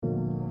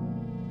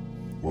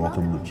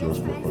Welcome to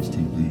Just For Us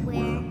TV,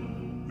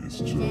 where it's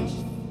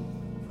just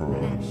for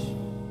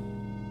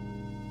us.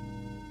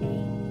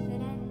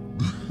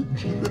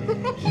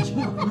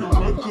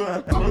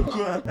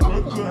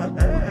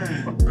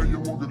 Hey, you're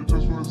welcome to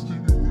Just For Us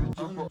TV.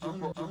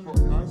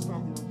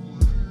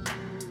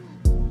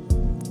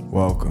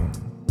 Welcome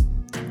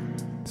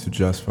to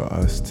Just For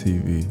Us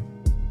TV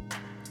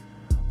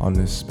on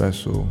this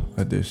special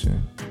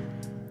edition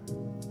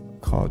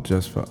called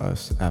Just For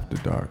Us After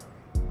Dark.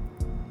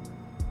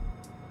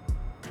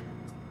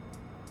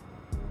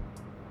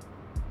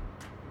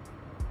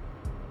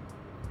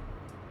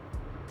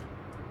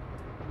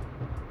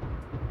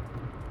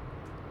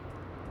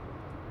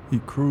 He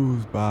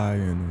cruised by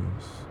in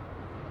his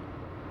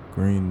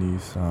green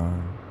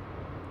Nissan,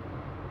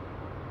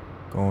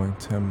 going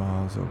 10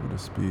 miles over the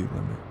speed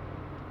limit,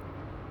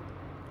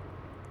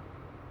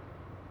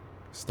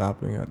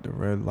 stopping at the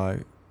red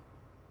light,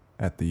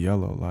 at the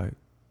yellow light,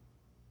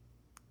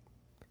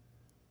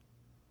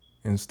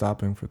 and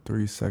stopping for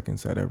 3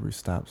 seconds at every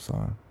stop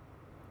sign.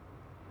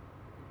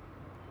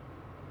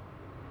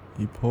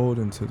 He pulled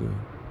into the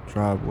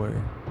driveway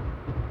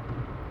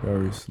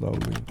very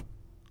slowly,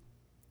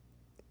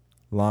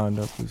 lined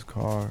up his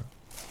car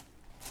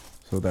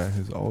so that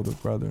his older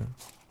brother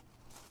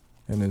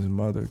and his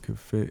mother could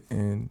fit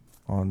in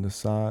on the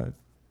side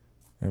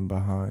and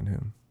behind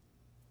him.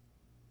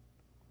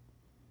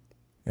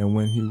 And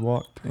when he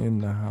walked in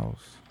the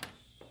house,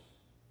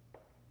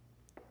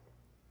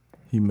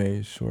 he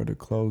made sure to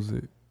close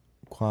it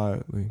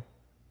quietly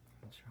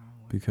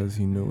because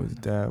he knew his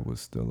dad was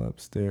still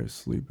upstairs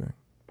sleeping.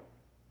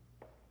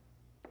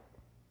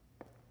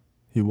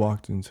 He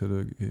walked into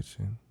the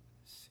kitchen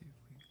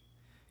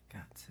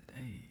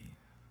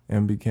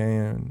and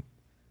began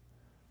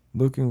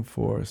looking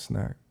for a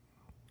snack.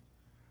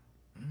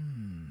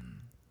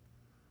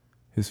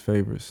 His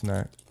favorite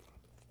snack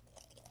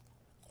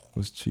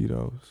was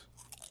Cheetos.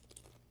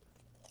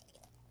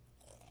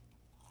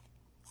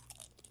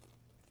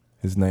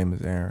 His name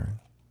is Aaron.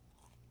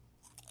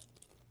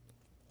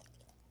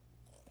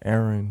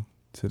 Aaron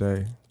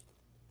today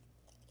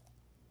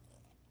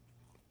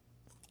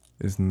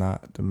is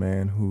not the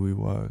man who he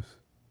was,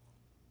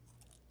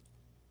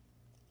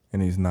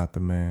 and he's not the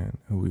man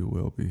who he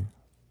will be.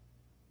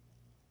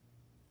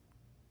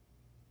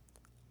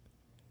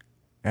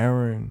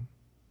 Aaron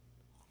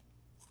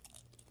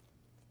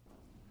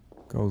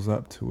goes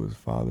up to his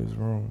father's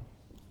room.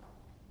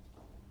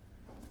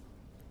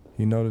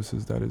 He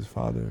notices that his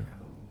father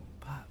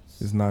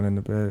is not in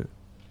the bed.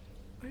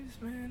 Where's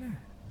this man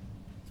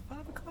at? It's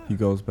 5 o'clock. He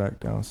goes back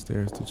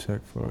downstairs to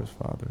check for his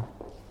father.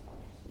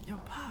 Yo,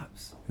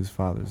 Pops. His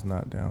father's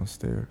not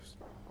downstairs.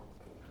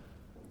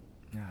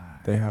 Nah,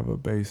 They have a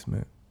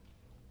basement,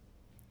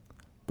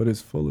 but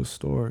it's full of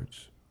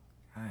storage.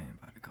 I ain't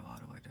about to go all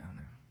the way down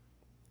there.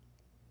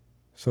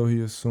 So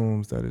he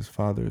assumes that his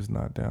father is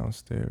not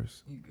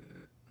downstairs You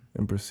good?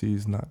 and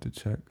proceeds not to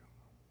check.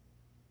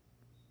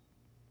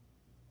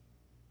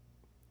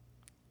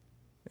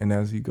 And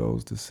as he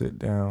goes to sit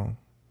down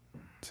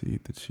to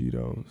eat the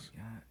Cheetos,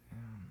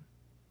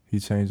 he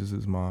changes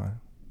his mind.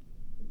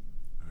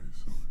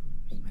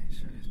 Just make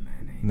sure this man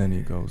ain't And then he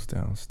dead. goes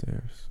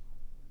downstairs.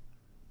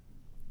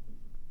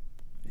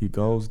 He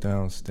goes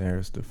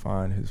downstairs to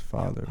find his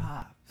father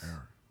Pops. Aaron,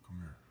 come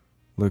here.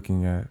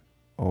 looking at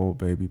old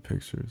baby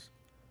pictures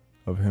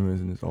of him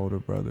and his older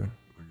brother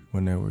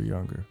when they were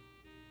younger,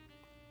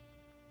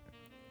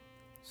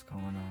 What's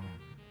going on?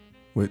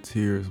 with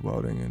tears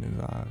welling in his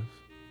eyes.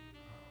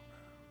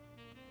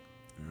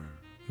 Yeah.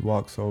 He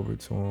walks over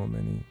to him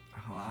and he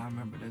Oh, I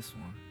remember this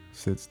one.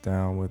 sits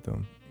down with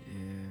him,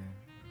 Yeah.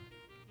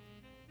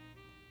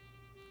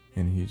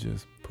 and he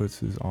just puts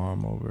his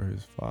arm over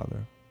his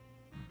father,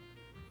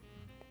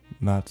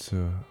 not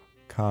to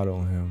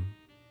coddle him,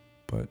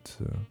 but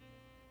to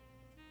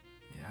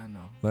Yeah, I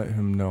know. let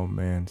him know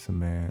man to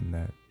man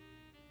that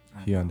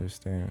I he know.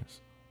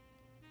 understands.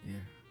 Yeah.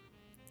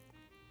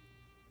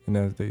 And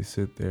as they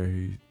sit there,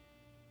 he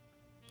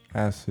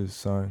asks his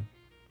son,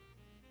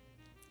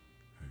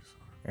 Hey,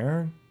 son.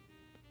 Aaron,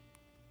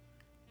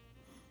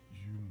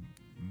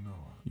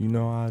 You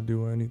know I I'd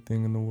do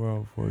anything in the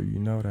world for you. You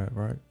know that,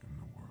 right? in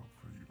the world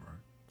for you, right?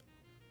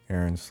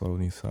 Aaron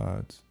slowly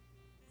sighs.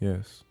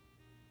 Yes.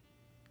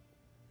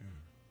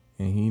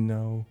 Yeah. And he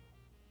know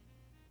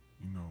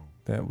You know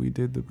that we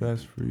did the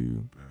best for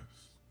you, the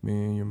best me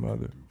and your we can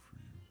mother. do for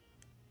you.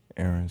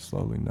 Aaron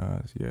slowly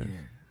nods, yes.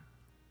 Yeah.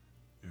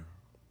 Yeah.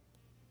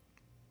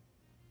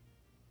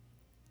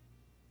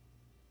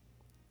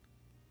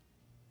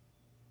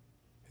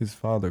 His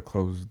father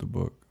closes the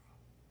book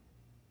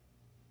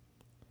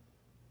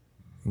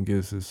and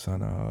gives his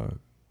son a hug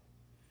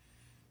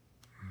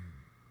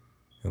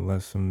and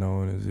lets him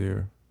know in his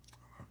ear,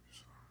 I love you,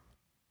 son.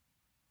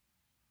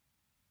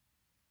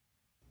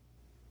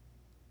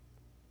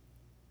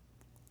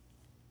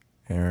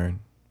 Aaron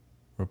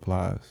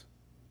replies,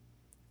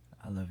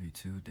 I love you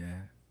too,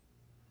 Dad.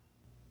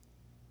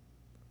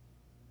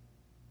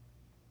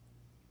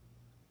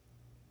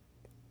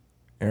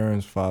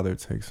 Aaron's father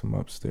takes him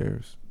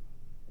upstairs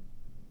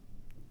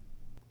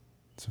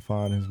to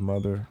find his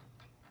mother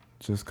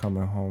just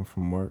coming home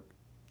from work,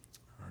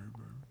 Hey,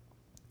 baby.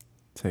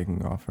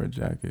 taking off her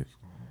jacket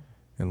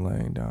and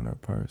laying down her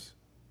purse.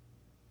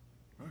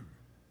 Baby.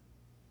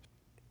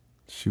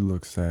 She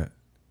looks at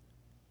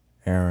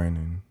Aaron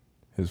and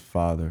his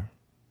father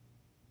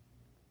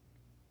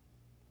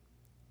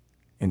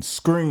and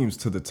screams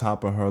to the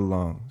top of her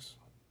lungs.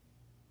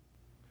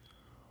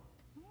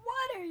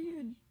 What are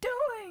you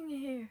doing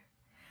here?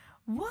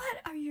 What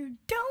are you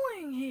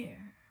doing here?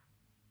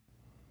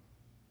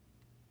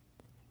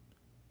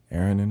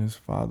 Aaron and his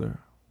father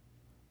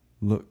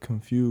look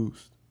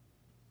confused.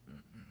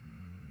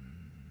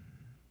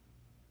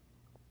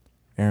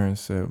 Aaron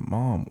said,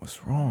 "Mom,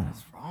 what's wrong?"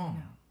 What's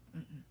wrong?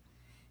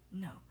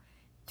 No.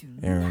 Do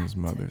Aaron's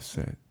not mother touch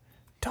said,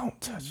 "Don't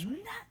touch me. me.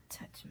 Do not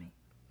touch me.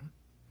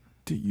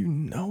 Do you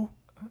know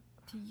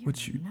Do you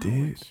what you know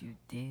did?" what you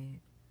did?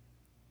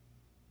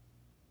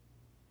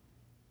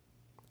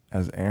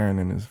 As Aaron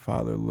and his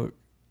father look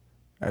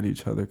at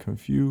each other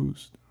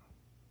confused,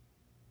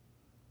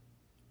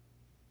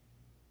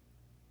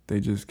 they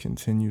just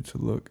continue to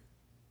look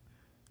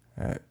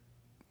at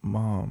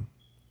Mom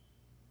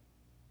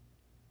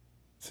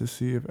to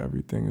see if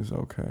everything is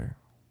okay.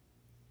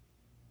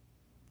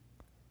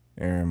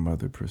 Aaron's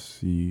mother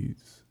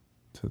proceeds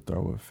to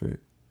throw a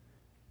fit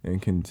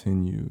and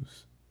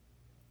continues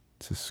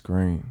to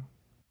scream.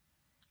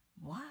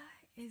 Why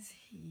is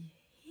he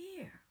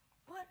here?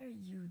 What are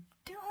you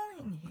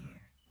doing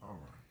here? All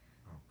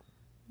right. Okay.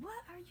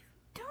 What are you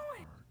doing?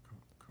 All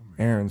right. Come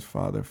here. Aaron's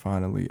father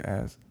finally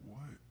asks,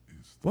 What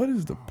is "What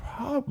is the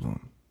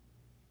problem?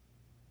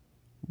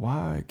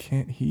 Why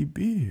can't he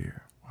be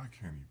here?" Why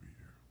can't he be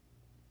here?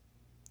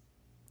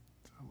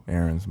 Tell us.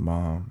 Aaron's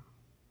mom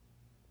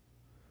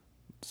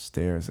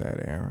stares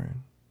at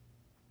Aaron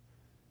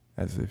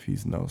as if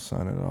he's no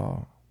son at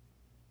all.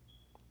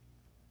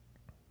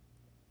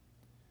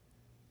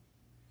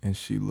 And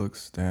she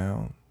looks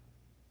down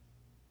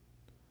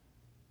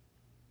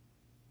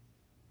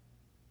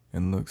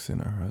and looks in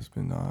her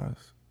husband's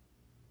eyes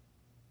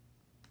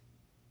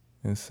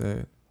and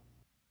said,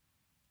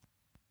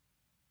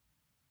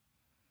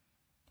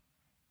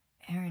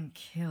 Aaron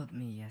killed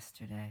me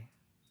yesterday.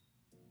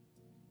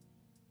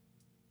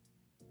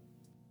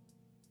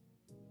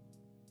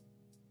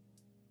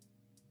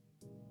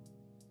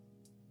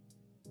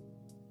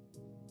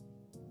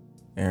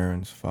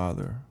 Aaron's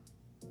father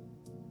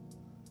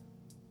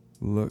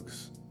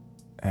looks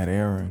at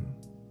Aaron,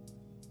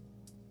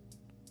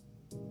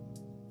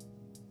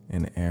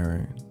 and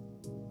Aaron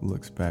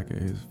looks back at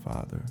his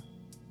father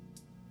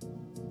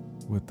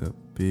with a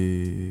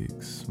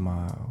big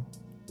smile.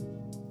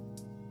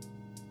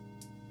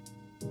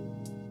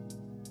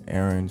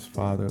 Aaron's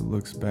father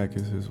looks back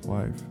at his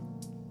wife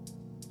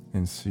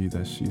and see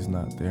that she's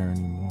not there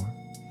anymore.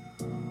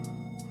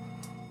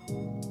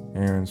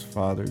 Aaron's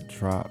father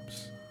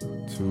drops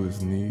to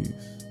his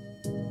knees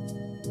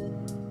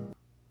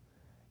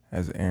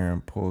as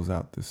Aaron pulls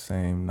out the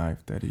same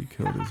knife that he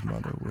killed his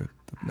mother with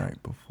the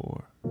night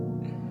before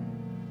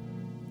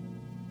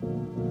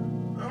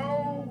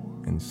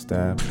and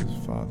stabs his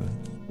father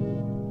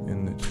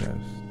in the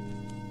chest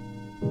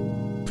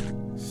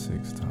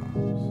 6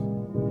 times.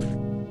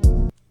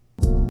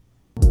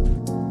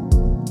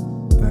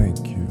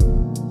 Thank you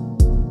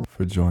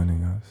for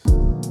joining us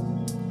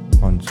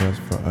on Just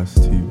For Us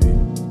TV.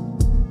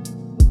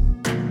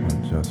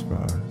 On Just For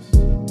Us.